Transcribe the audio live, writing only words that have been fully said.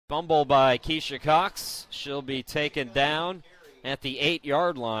Fumble by Keisha Cox. She'll be taken down at the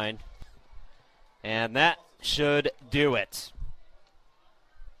 8-yard line. And that should do it.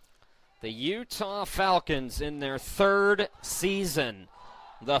 The Utah Falconz in their 3rd season.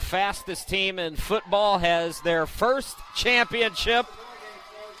 The fastest team in football has their first championship.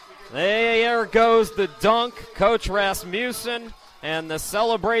 There goes the dunk, Coach Rasmussen, and the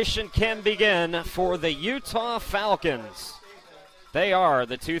celebration can begin for the Utah Falconz. They are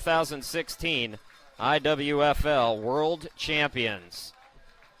the 2016 IWFL World Champions.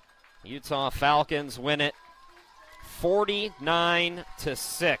 Utah Falconz win it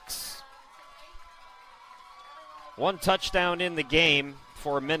 49-6. One touchdown in the game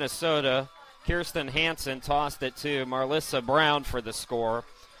for Minnesota. Kirsten Hansen tossed it to Marlissa Brown for the score.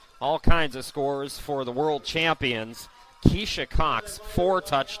 All kinds of scores for the world champions. Keisha Cox, 4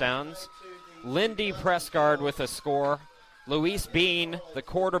 touchdowns. Lindy Prescard with a score. Luis Bean, the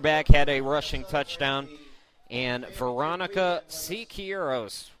quarterback, had a rushing touchdown. And Veronica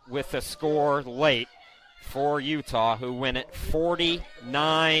Siqueiros with a score late for Utah, who win it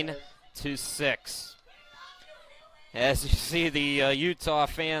 49-6. As you see the Utah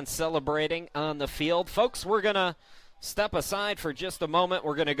fans celebrating on the field. Folks, we're going to step aside for just a moment.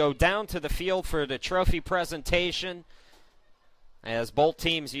 We're going to go down to the field for the trophy presentation. As both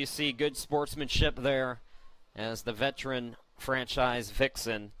teams, you see good sportsmanship there as the veteran franchise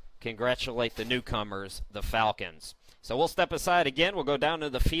Vixen congratulate the newcomers, the Falconz. So we'll step aside again. We'll go down to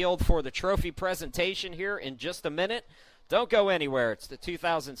the field for the trophy presentation here in just a minute. Don't go anywhere. It's the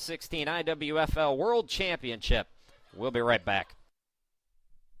 2016 IWFL World Championship. We'll be right back.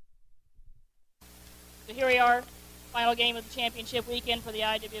 So here we are, final game of the championship weekend for the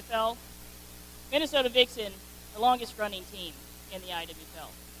IWFL. Minnesota Vixen, the longest running team in the IWFL.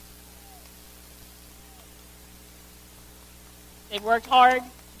 They've worked hard to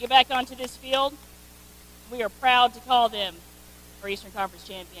get back onto this field. We are proud to call them our Eastern Conference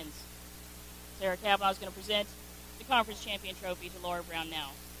champions. Sarah Kavanaugh is going to present the conference champion trophy to Laura Brown now.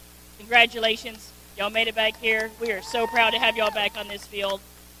 Congratulations. Y'all made it back here. We are so proud to have y'all back on this field.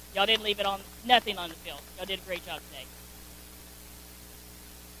 Y'all didn't leave it on nothing on the field. Y'all did a great job today.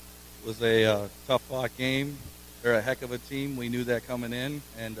 It was a tough-fought game. They're a heck of a team. We knew that coming in,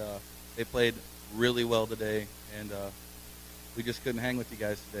 and they played really well today. And we just couldn't hang with you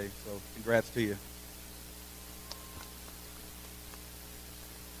guys today. So congrats to you.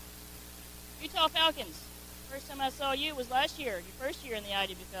 Utah Falconz. First time I saw you was last year, your first year in the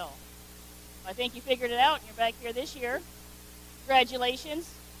IWFL. I think you figured it out, and you're back here this year.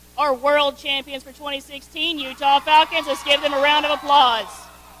 Congratulations. Our world champions for 2016, Utah Falconz. Let's give them a round of applause.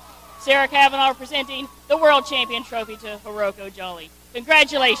 Sarah Kavanaugh presenting the world champion trophy to Hiroko Jolly.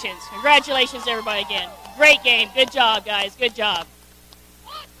 Congratulations. Congratulations, everybody, again. Great game. Good job, guys. Good job.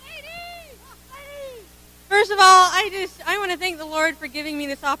 First of all, I want to thank the Lord for giving me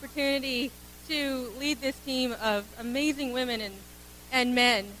this opportunity to lead this team of amazing women and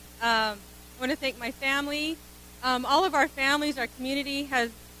men. I want to thank my family. All of our families, our community,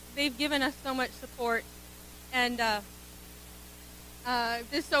 they've given us so much support. And I'm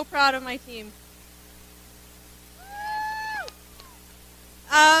just so proud of my team.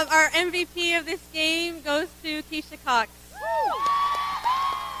 Our MVP of this game goes to Keisha Cox.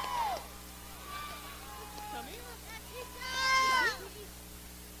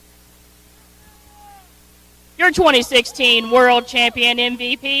 Your 2016 World Champion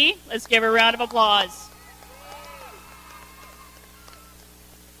MVP. Let's give her a round of applause.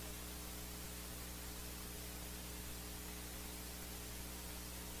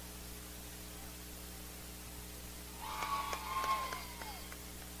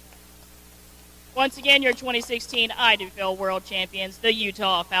 Once again, your 2016 IWFL World Champions, the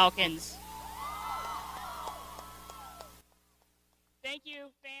Utah Falconz. Thank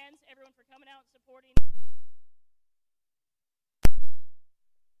you, fans, everyone, for coming out and supporting.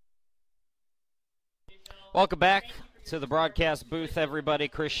 Welcome back to the broadcast booth, everybody.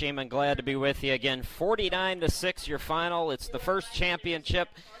 Chris Sheeman, glad to be with you again. 49-6, your final. It's the first championship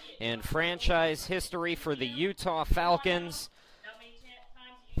in franchise history for the Utah Falconz.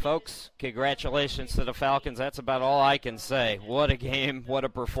 Folks, congratulations to the Falconz. That's about all I can say. What a game, what a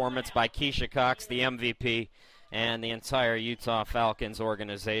performance by Keisha Cox, the MVP, and the entire Utah Falconz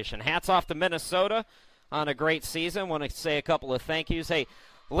organization. Hats off to Minnesota on a great season. Want to say a couple of thank yous. Hey,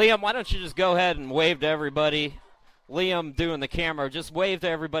 Liam, why don't you just go ahead and wave to everybody? Liam doing the camera, just wave to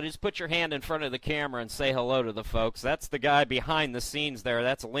everybody. Just put your hand in front of the camera and say hello to the folks. That's the guy behind the scenes there.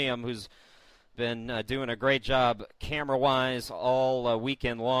 That's Liam, who's been doing a great job camera-wise all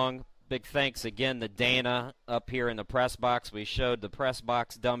weekend long. Big thanks again to Dana up here in the press box. We showed the press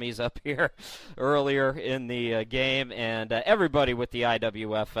box dummies up here earlier in the game, and everybody with the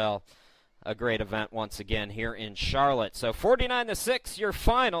IWFL. A great event once again here in Charlotte. So 49-6, your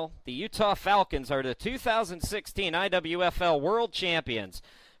final. The Utah Falconz are the 2016 IWFL World Champions.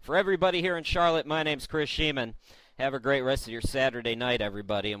 For everybody here in Charlotte, my name's Chris Sheeman. Have a great rest of your Saturday night,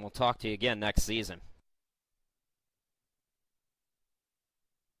 everybody, and we'll talk to you again next season.